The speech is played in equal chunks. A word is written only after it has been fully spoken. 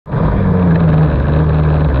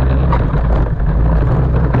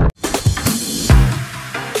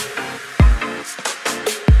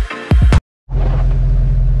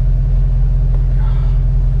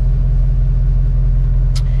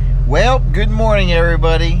Good morning,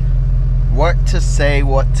 everybody. What to say,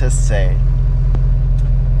 what to say.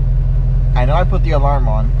 I know I put the alarm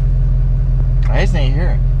on. I just didn't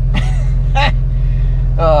hear it.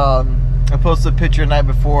 I posted a picture the night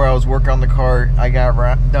before. I was working on the cart. I got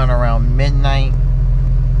done around midnight.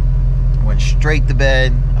 Went straight to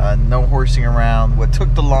bed. No horsing around. What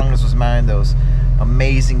took the longest was mounting those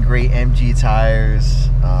amazing, great MG tires.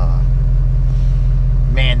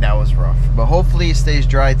 Man, that was rough. But hopefully it stays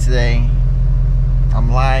dry today. I'm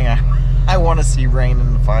lying. I want to see rain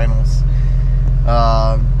in the finals.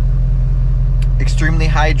 Extremely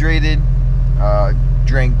hydrated.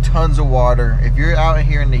 Drank tons of water. If you're out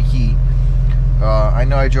here in the heat, I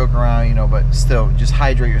know I joke around, you know, but still, just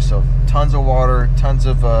hydrate yourself. Tons of water. Tons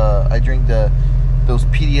of. I drink those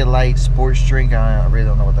Pedialyte sports drink. I really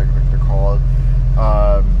don't know what they're called.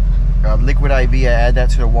 Liquid IV. I add that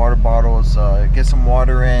to the water bottles. Get some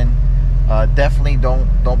water in. Definitely don't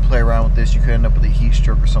play around with this. You could end up with a heat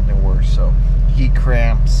stroke or something worse. So heat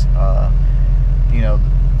cramps. You know,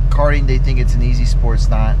 karting, they think it's an easy sport. It's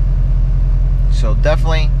not. So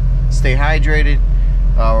definitely stay hydrated.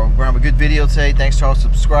 We're gonna have a good video today. Thanks to all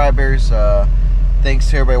subscribers. Thanks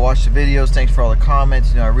to everybody who watched the videos. Thanks for all the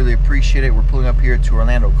comments. You know, I really appreciate it. We're pulling up here to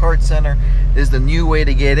Orlando Kart Center. This is the new way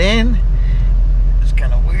to get in. It's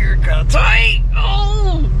kind of weird, kind of tight.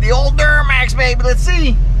 Oh, the old Duramax, baby. Let's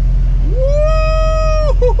see. Woo!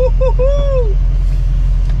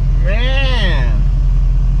 Man,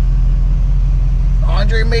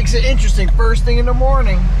 Andre makes it interesting first thing in the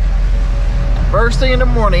morning. First thing in the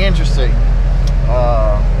morning, interesting.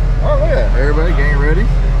 Oh, look at that. Everybody getting ready.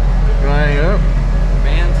 Lining up.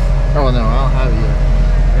 Vans? Oh, no, I don't have it yet.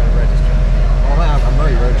 You gotta register. Oh, I'm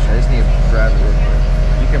already registered. I just need to grab it real quick.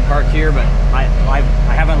 You can park here, but I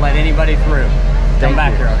haven't let anybody through. Come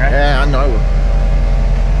back here, okay? Yeah, I know I will.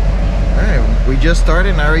 Alright, we just started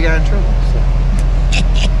and I already got in trouble. So.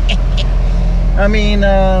 I mean,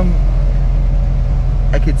 I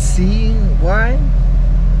could see why,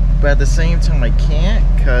 but at the same time I can't,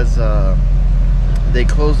 because they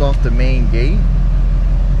closed off the main gate,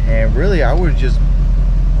 and really I would have just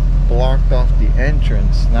blocked off the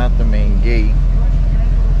entrance, not the main gate.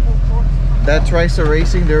 That's Ricer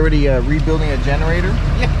Racing. They're already rebuilding a generator.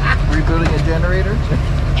 Rebuilding a generator.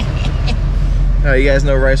 You guys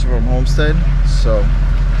know Ricer from Homestead, so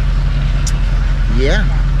yeah.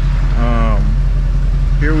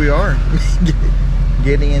 Here we are,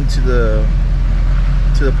 getting into the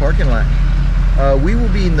parking lot. We will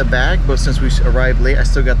be in the back, but since we arrived late, I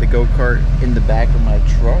still got the go-kart in the back of my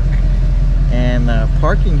truck. And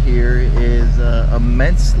parking here is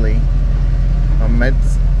immensely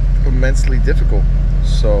difficult.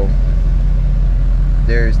 So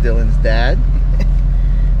there's Dylan's dad.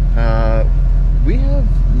 We have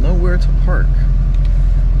nowhere to park,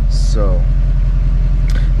 so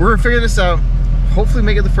we're gonna figure this out. Hopefully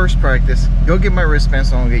make it the first practice. Go get my wristband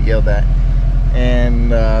so I don't get yelled at,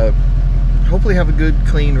 and hopefully have a good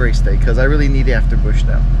clean race day, because I really need it after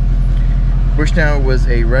Bushnell. Bushnell was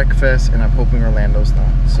a wreck fest, and I'm hoping Orlando's not.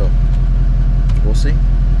 So we'll see.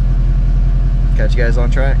 Catch you guys on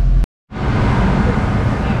track.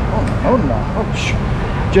 Oh, motor mount.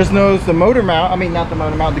 Oh, just noticed the motor mount. I mean, not the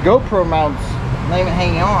motor mount. The GoPro mount's not even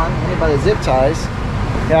hanging on. Only by the zip ties.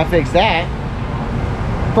 Gotta fix that.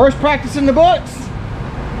 First practice in the books.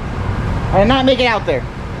 I did not make it out there.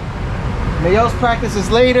 Miguel's practices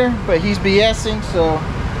later, but he's BSing, so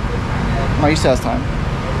he still has time.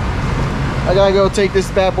 I gotta go take this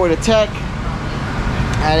bad boy to tech,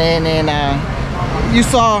 and then you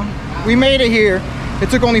saw we made it here. It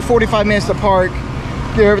took only 45 minutes to park,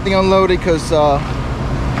 get everything unloaded, because oh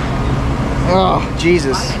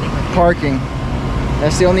Jesus, parking.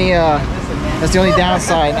 That's the only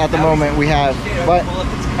downside at the moment we have. But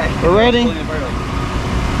we're ready.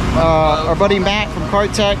 Our buddy Matt from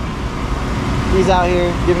Kart Tech, he's out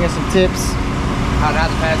here giving us some tips. How not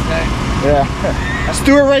to pass tag? Yeah.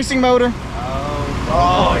 Stewart Racing motor.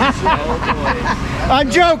 Oh, I'm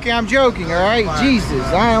joking, all right? Jesus,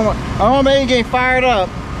 I don't want to make you get fired up.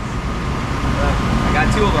 I got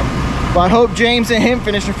two of them. But I hope James and him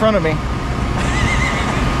finish in front of me.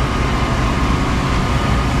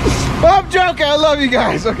 I'm joking, I love you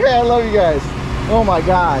guys, okay? I love you guys. Oh my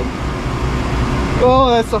God. Oh,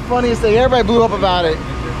 that's the funniest thing. Everybody blew up about it.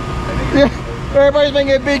 Yeah, everybody's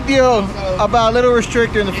making a big deal about a little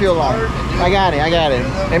restrictor in the fuel line. I got it.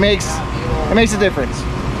 It makes a difference.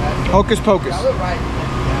 Hocus pocus.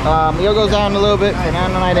 Miguel goes down a little bit.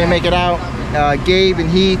 Fernando and I didn't make it out. Gabe and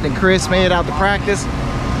Heath and Chris made it out to practice.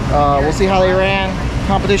 We'll see how they ran.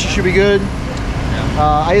 Competition should be good.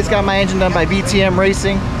 I just got my engine done by BTM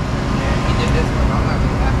Racing.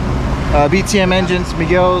 BTM engines.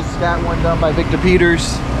 Miguel's got one done by Victor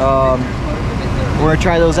Peters. We're gonna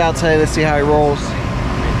try those out today. Let's see how he rolls.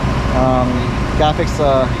 Gotta fix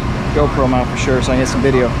the GoPro mount for sure so I can get some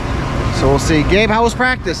video. So we'll see. Gabe, how was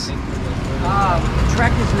practice?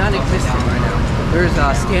 Track is non-existent right now. There's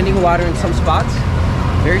standing water in some spots.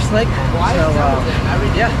 Very slick. So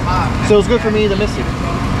yeah. So it was good for me to miss it.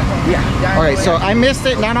 Yeah. All right, so I missed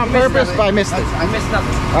it, not on purpose, but I missed it. I missed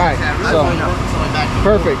nothing. All right, so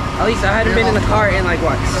perfect. At least I hadn't been in the car in like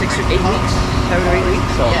what, 6 or 8 weeks, 7 or 8 weeks.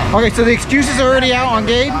 So Okay, so the excuses are already out on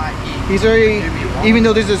Gabe. He's already, even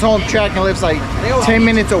though this is his home track and lives like 10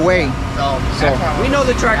 minutes away. So we know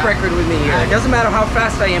the track record with me here. It doesn't matter how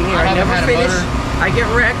fast I am here. I never finish. I get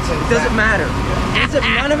wrecked. It doesn't matter.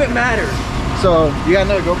 None of it matters. So you got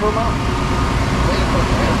another GoPro mount?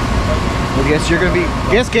 I guess you're gonna be.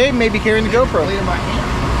 Guess Gabe may be carrying the GoPro.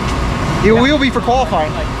 It will be for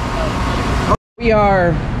qualifying. We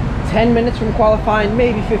are 10 minutes from qualifying,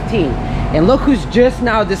 maybe 15. And look who's just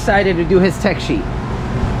now decided to do his tech sheet.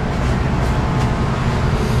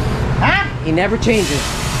 Huh? He never changes.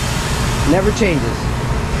 Never changes.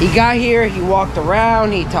 He got here, he walked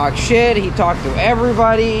around, he talked shit, he talked to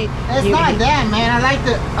everybody. It's not that, man. I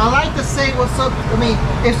like to say what's up. I mean,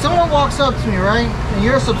 if someone walks up to me, right, and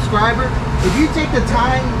you're a subscriber, if you take the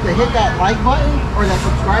time to hit that like button or that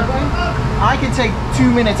subscribe button, I can take 2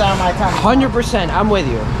 minutes out of my time. 100%, I'm with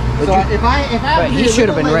you. So But he should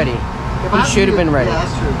have been ready. He should have been ready. Yeah,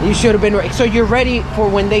 that's true. You should have been ready. So you're ready for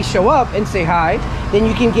when they show up and say hi, then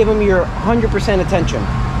you can give them your 100% attention.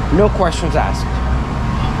 No questions asked.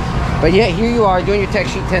 But yeah, here you are doing your tech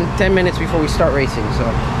sheet 10 minutes before we start racing. So,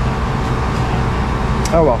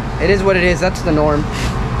 oh well, it is what it is. That's the norm.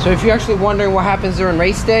 So if you're actually wondering what happens during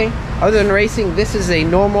race day, other than racing, this is a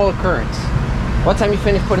normal occurrence. What time you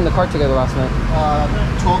finished putting the cart together last night?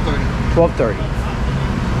 12:30. 12:30.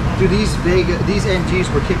 Dude, these MGs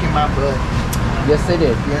were kicking my butt. Yes, they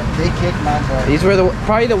did. Yeah, they kicked my butt. These were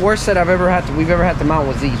probably the worst that we've ever had to mount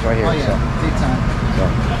was these right here. Oh yeah, so. big time.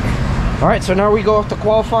 All right, so now we go off to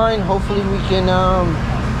qualifying. Hopefully we can,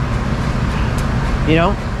 you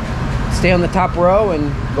know, stay on the top row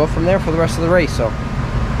and go from there for the rest of the race. So.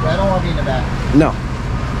 I don't want to be in the back. No,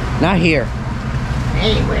 not here.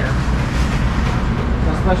 Anywhere.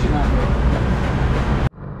 Especially not here.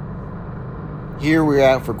 Here we're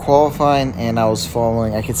at for qualifying, and I was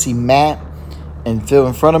following. I could see Matt and Phil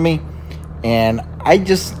in front of me, and I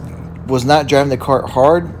just was not driving the cart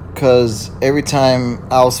hard because every time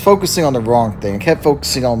I was focusing on the wrong thing. I kept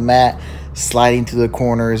focusing on Matt sliding through the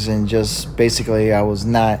corners, and just basically I was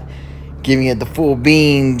not giving it the full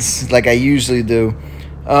beans like I usually do.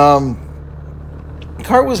 Cart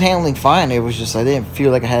was handling fine. It was just I didn't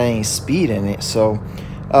feel like I had any speed in it. So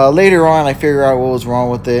later on I figured out what was wrong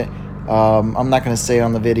with it. I'm not going to say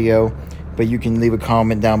on the video, but you can leave a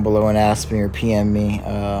comment down below and ask me or PM me.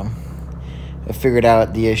 I figured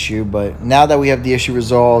out the issue, but now that we have the issue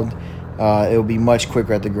resolved, it will be much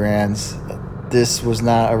quicker at the Grands. This was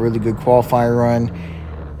not a really good qualifying run,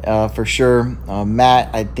 for sure.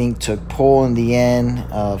 Matt, I think, took pole in the end.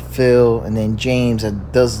 Phil, and then James,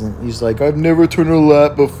 that doesn't. He's like, I've never turned a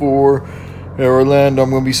lap before. At Orlando,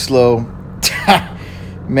 I'm gonna be slow.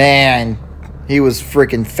 Man, he was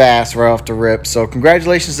freaking fast right off the rip. So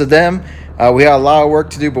congratulations to them. We had a lot of work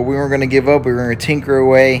to do, but we weren't gonna give up. We were gonna tinker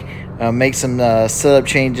away. Make some setup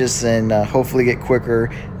changes, and hopefully get quicker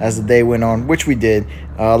as the day went on, which we did.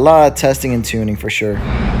 A lot of testing and tuning for sure.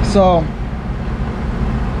 So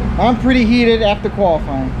I'm pretty heated after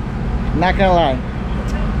qualifying, not gonna lie.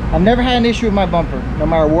 I've never had an issue with my bumper, no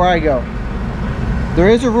matter where I go. There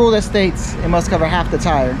is a rule that states it must cover half the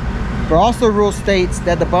tire, but also the rule states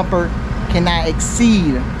that the bumper cannot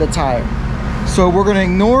exceed the tire. So we're gonna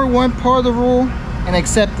ignore one part of the rule and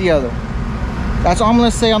accept the other. That's all I'm gonna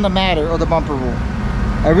say on the matter of the bumper rule.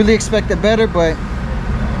 I really expected better, but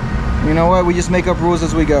you know what? We just make up rules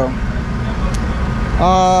as we go.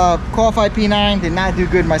 Qualified P9, did not do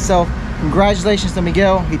good myself. Congratulations to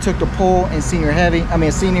Miguel. He took the pole in senior heavy. I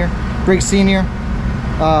mean, senior, Briggs Senior.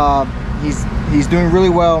 He's doing really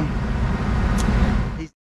well.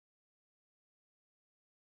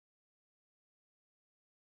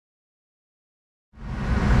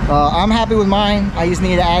 I'm happy with mine. I just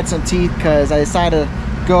need to add some teeth because I decided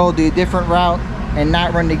to go the different route and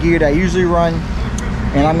not run the gear that I usually run.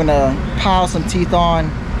 And I'm gonna pile some teeth on,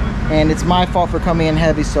 and it's my fault for coming in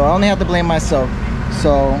heavy, so I only have to blame myself.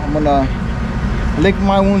 So I'm gonna lick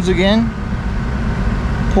my wounds again,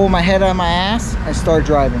 pull my head out of my ass, and start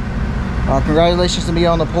driving. Congratulations to me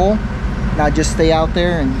on the pole. Now just stay out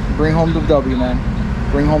there and bring home the W, man.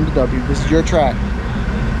 Bring home the W. This is your track.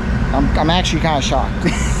 I'm actually kind of shocked.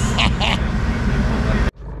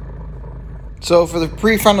 So for the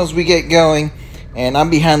pre-finals, we get going, and I'm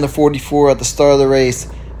behind the 44 at the start of the race.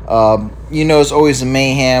 You know, it's always a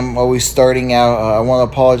mayhem, always starting out. I want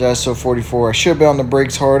to apologize to 44. I should have been on the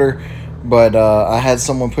brakes harder, but I had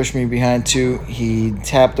someone push me behind too. He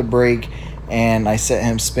tapped the brake, and I set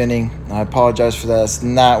him spinning. I apologize for that. That's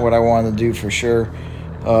not what I wanted to do for sure.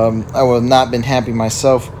 I would have not been happy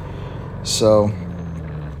myself. So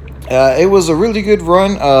it was a really good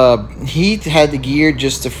run. He had the gear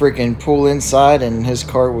just to freaking pull inside, and his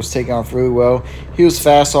kart was taking off really well. He was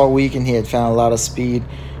fast all week, and he had found a lot of speed.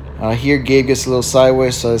 Here, Gabe gets a little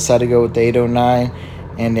sideways, so I decided to go with the 809.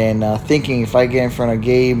 And then thinking if I get in front of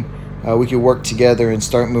Gabe, we could work together and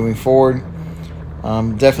start moving forward.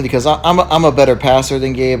 Definitely, because I'm a better passer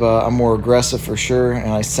than Gabe. I'm more aggressive for sure,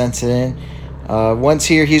 and I sense it in. Once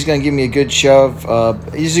here, he's going to give me a good shove.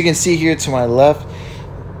 As you can see here to my left,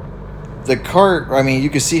 the kart, I mean,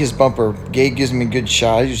 you can see his bumper. Gabe gives me a good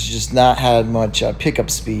shot. He's just not had much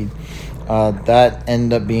pickup speed. That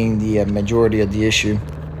ended up being the majority of the issue.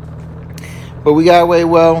 But we got away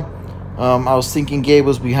well. I was thinking Gabe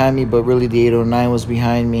was behind me, but really the 809 was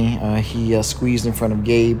behind me. He squeezed in front of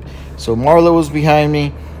Gabe. So Marlo was behind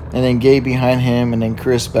me, and then Gabe behind him, and then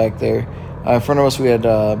Chris back there. In front of us, we had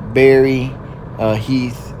Barry,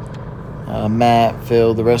 Heath, Matt,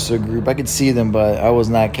 Phil, the rest of the group. I could see them, but I was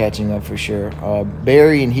not catching up for sure.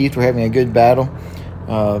 Barry and Heath were having a good battle.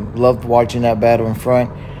 Loved watching that battle in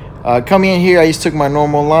front. Coming in here, I just took my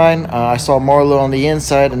normal line. I saw Marlo on the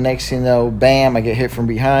inside, and next thing you know, bam, I get hit from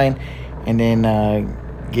behind. And then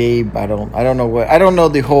Gabe, I don't know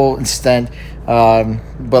the whole extent.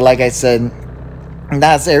 But like I said,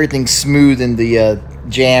 that's everything smooth in the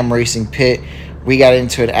Jam Racing pit. We got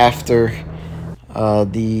into it after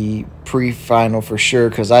the pre-final for sure,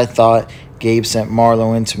 because I thought Gabe sent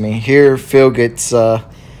Marlo into me. Here, Phil gets, I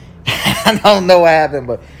don't know what happened,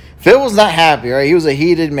 but Phil was not happy, right? He was a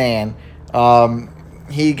heated man.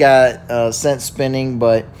 He got sent spinning,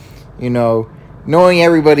 but, you know, knowing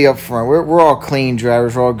everybody up front, we're all clean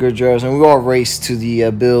drivers, we're all good drivers, and we all race to the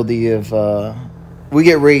ability of, we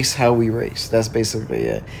get race how we race. That's basically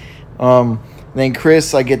it. Then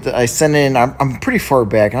Chris, I send in, I'm pretty far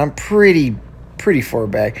back, and I'm pretty far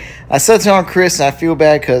back. I said to Chris, and I feel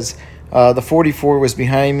bad because the 44 was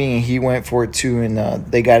behind me, and he went for it too, and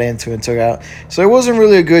they got into it and took out. So it wasn't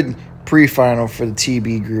really a good pre-final for the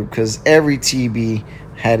TB group, because every TB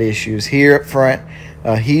had issues. Here up front,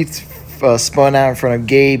 Heath spun out in front of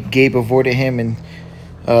Gabe. Gabe avoided him and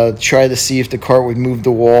tried to see if the kart would move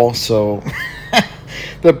the wall. So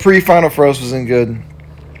the pre-final for us wasn't good.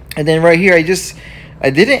 And then right here, I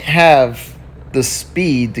didn't have the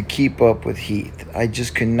speed to keep up with Heath. I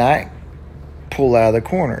just could not pull out of the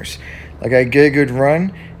corners. Like, I get a good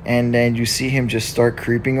run, and then you see him just start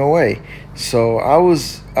creeping away. So I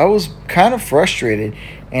was kind of frustrated,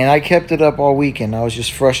 and I kept it up all weekend. I was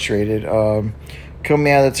just frustrated.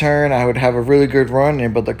 Coming out of the turn, I would have a really good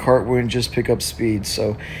run, but the kart wouldn't just pick up speed.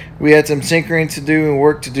 So we had some tinkering to do and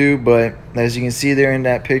work to do, but as you can see there in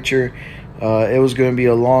that picture, it was going to be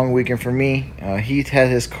a long weekend for me. Heath had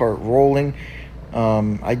his kart rolling.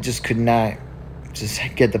 I just could not just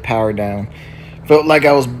get the power down. Felt like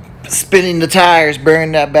I was spinning the tires,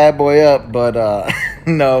 burning that bad boy up, but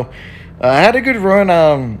no. I had a good run.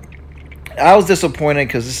 I was disappointed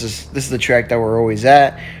because this is the track that we're always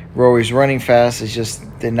at. We're always running fast. It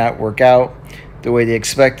just did not work out the way they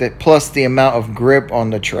expected. Plus, the amount of grip on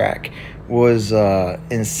the track was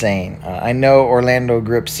insane. I know Orlando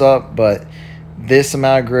grips up, but this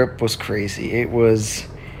amount of grip was crazy. It was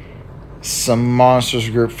some monstrous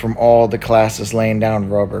grip from all the classes laying down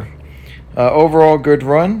rubber. Overall, good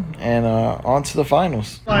run, and on to the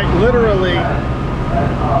finals. Like, literally,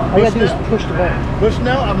 All you gotta do is push the button. push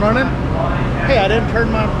now, I'm running. Hey, I didn't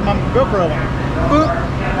turn my GoPro on. Boop.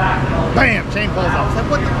 Bam, chain falls off. I was like,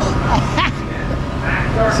 what the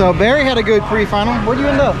fuck? So Barry had a good pre-final. Where'd you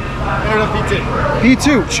end up? Ended up P2.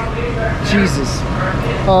 P2. Jesus.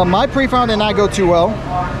 My pre-final did not go too well.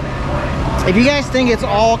 If you guys think it's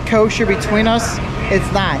all kosher between us,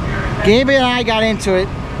 it's not. Gabe and I got into it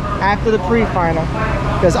after the pre-final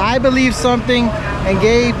because I believe something and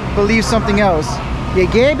Gabe believes something else. Yeah,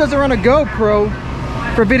 Gabe doesn't run a GoPro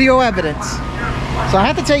for video evidence, so I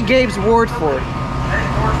have to take Gabe's word for it.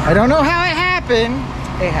 I don't know how it happened.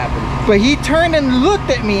 It happened. But he turned and looked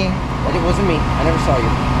at me. But it wasn't me. I never saw you.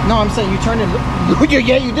 No, I'm saying you turned and looked.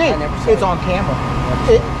 Yeah, you did. I never saw it's you. on camera.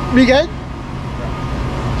 Me good?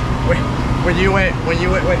 When he was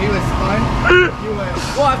spun, you went.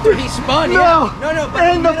 Well, after he spun, No. yeah. No, but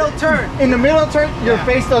in the middle turn. In the middle turn, your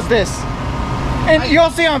face does this. And you'll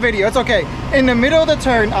see on video, it's okay. In the middle of the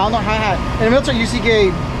turn, I don't know how, in the middle of the turn, you see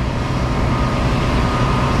Gabe.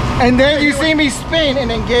 And then you see me spin, and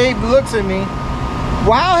then Gabe looks at me.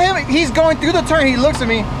 While he's going through the turn, he looks at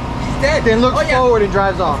me. He's dead. Then looks forward and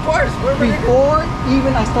drives off. Of course. Before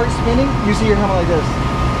even I start spinning, you see your helmet like this.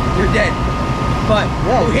 You're dead. But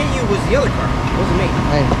who hit you was the other car. It wasn't me.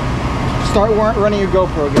 Hey, start running your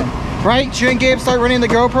GoPro again. Right? Shouldn't Gabe start running the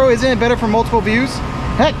GoPro? Isn't it better for multiple views?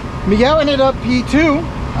 Heck, Miguel ended up P2.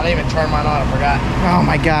 I didn't even turn mine on. I forgot. Oh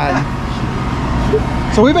my God.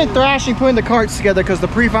 So we've been thrashing putting the carts together because the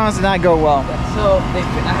pre-finals did not go well. So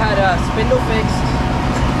I had a spindle fixed,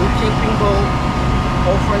 new kingpin bolt,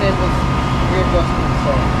 whole front end was readjusted.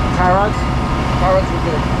 So Tie rods were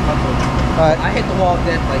good. I hit the wall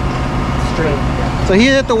dead like straight. Yeah. So he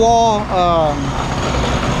hit the wall,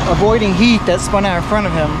 avoiding heat that spun out in front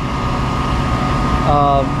of him.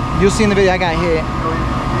 You'll see in the video I got hit.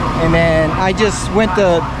 And then I just went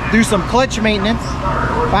to do some clutch maintenance.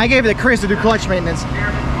 I gave it to Chris to do clutch maintenance.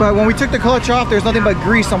 But when we took the clutch off, there's nothing but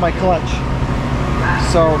grease on my clutch.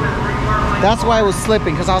 So that's why I was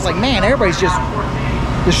slipping, because I was like, man, everybody's just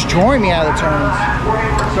destroying me out of the turns.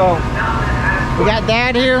 So we got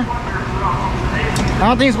Dad here. I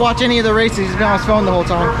don't think he's watched any of the races. He's been on his phone the whole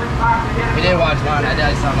time. We did watch mine. I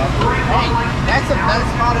did something. Hey, that's a nice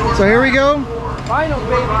model. So here we go. Finals,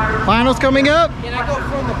 baby. Finals coming up. Can I go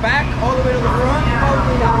from the back all the way to the front?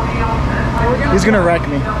 Probably not. He's gonna wreck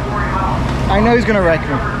me. I know he's gonna wreck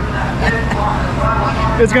me.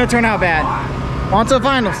 It's gonna turn out bad. On to the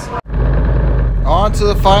finals. On to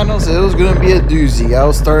the finals. It was gonna be a doozy. I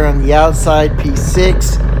was starting on the outside,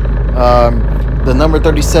 P6. The number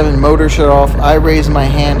 37 motor shut off. I raised my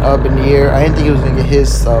hand up in the air. I didn't think it was gonna get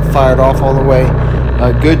his fired off all the way.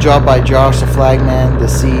 Good job by Josh, the flagman, to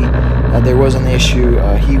see there was an issue.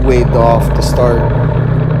 He waved off to start.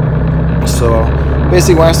 So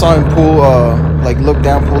basically, when I saw him pull, like look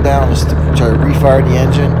down, pull down, just to try to refire the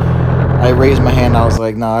engine, I raised my hand. I was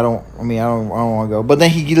like, no, I don't want to go. But then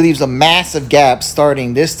he leaves a massive gap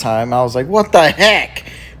starting this time. I was like, what the heck?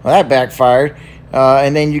 Well, that backfired.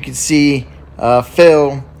 And then you can see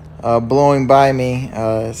Phil blowing by me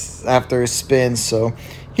after his spin. So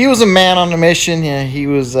he was a man on the mission. Yeah, he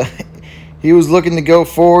was looking to go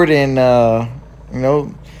forward and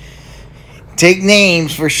take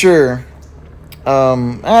names for sure.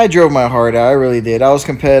 I drove my heart out. I really did. I was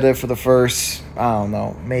competitive for the first, I don't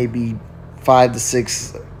know, maybe 5 to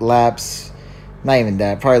 6 laps. Not even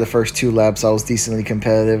that. Probably the first 2 laps I was decently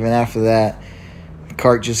competitive. And after that, the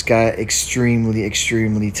kart just got extremely,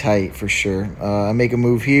 extremely tight for sure. I make a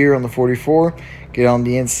move here on the 44. Get on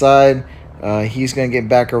the inside. He's going to get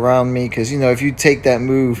back around me. Because, if you take that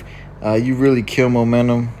move, you really kill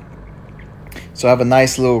momentum. So I have a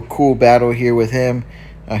nice little cool battle here with him.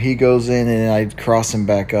 He goes in and I cross him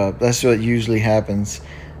back up. That's what usually happens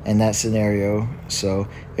in that scenario. So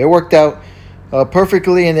it worked out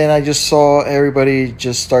perfectly, and then I just saw everybody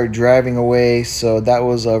just start driving away. So that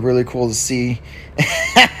was really cool to see.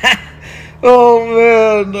 Oh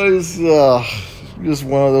man, nice. Just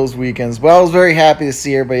one of those weekends. But I was very happy to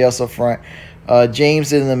see everybody else up front.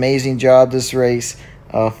 James did an amazing job this race.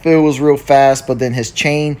 Phil was real fast, but then his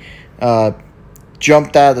chain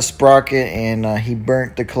jumped out of the sprocket and he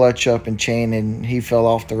burnt the clutch up and chain, and he fell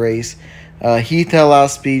off the race. Heath had a lot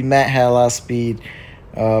of speed. Matt had a lot of speed.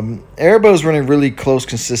 Everybody was running really close,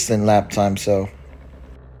 consistent lap time. So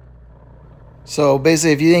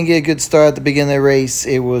basically, if you didn't get a good start at the beginning of the race,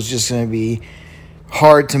 it was just going to be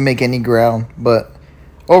hard to make any ground. But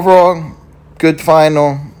overall, good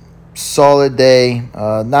final. Solid day.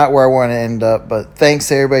 Not where I want to end up, but thanks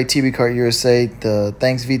to everybody, TB Kart USA.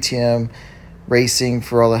 Thanks VTM Racing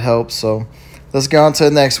for all the help. So let's go on to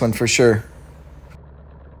the next one for sure.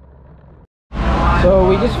 So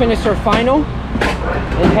we just finished our final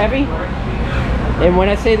in heavy, and when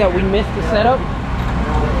I say that we missed the setup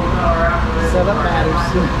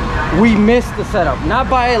matters. We missed the setup, not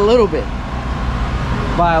by a little bit,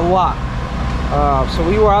 by a lot. So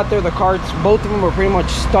we were out there, the karts, both of them were pretty much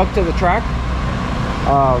stuck to the track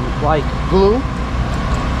like glue,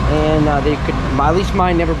 and they could, at least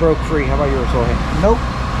mine never broke free. How about yours, Jorge? Nope.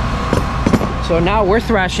 So now we're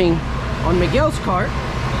thrashing on Miguel's kart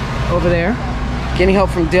over there, getting help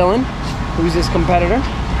from Dylan, who's his competitor,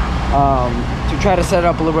 to try to set it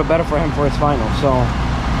up a little bit better for him for his final. So,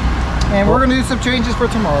 and we're gonna do some changes for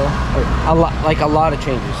tomorrow. A lot of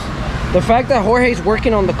changes. The fact that Jorge's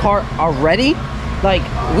working on the kart already, like,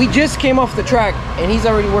 we just came off the track and he's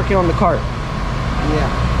already working on the kart. Yeah.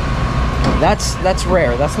 That's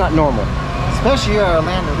rare. That's not normal. Especially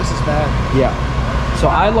Orlando. This is bad. Yeah. So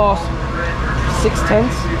I lost 6/10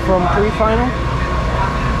 from pre-final.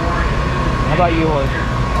 How about you, Hoy?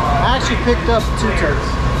 I actually picked up 2 turns.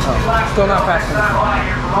 Oh, still not fast enough.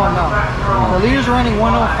 Oh no. The leader's running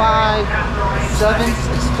 105.7,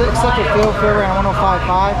 except for Phil ran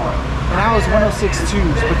 105.5. And I was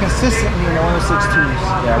 106.2s, but consistently in the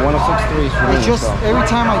 106.2s. Yeah, 106.3s for me. It's just, every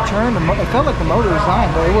time I turned, it felt like the motor was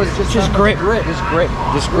dying, but it was just grip. grip. Just grip.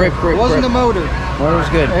 It wasn't the motor. Motor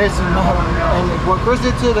was good. It's not, and what Chris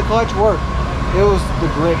did to the clutch worked. It was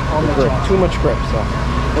the grip on the grip. jack. Too much grip. So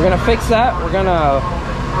we're gonna fix that. We're gonna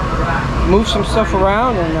move some stuff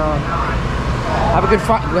around and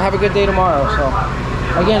have a good day tomorrow. So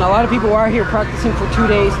again, a lot of people are here practicing for 2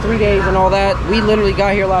 days, 3 days, and all that. We literally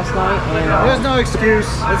got here last night, and There's no excuse.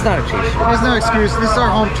 it's not an excuse. There's no excuse. This is our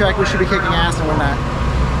home track. We should be kicking ass, and we're not.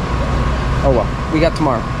 Oh well, we got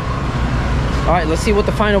tomorrow. All right, let's see what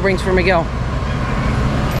the final brings for Miguel.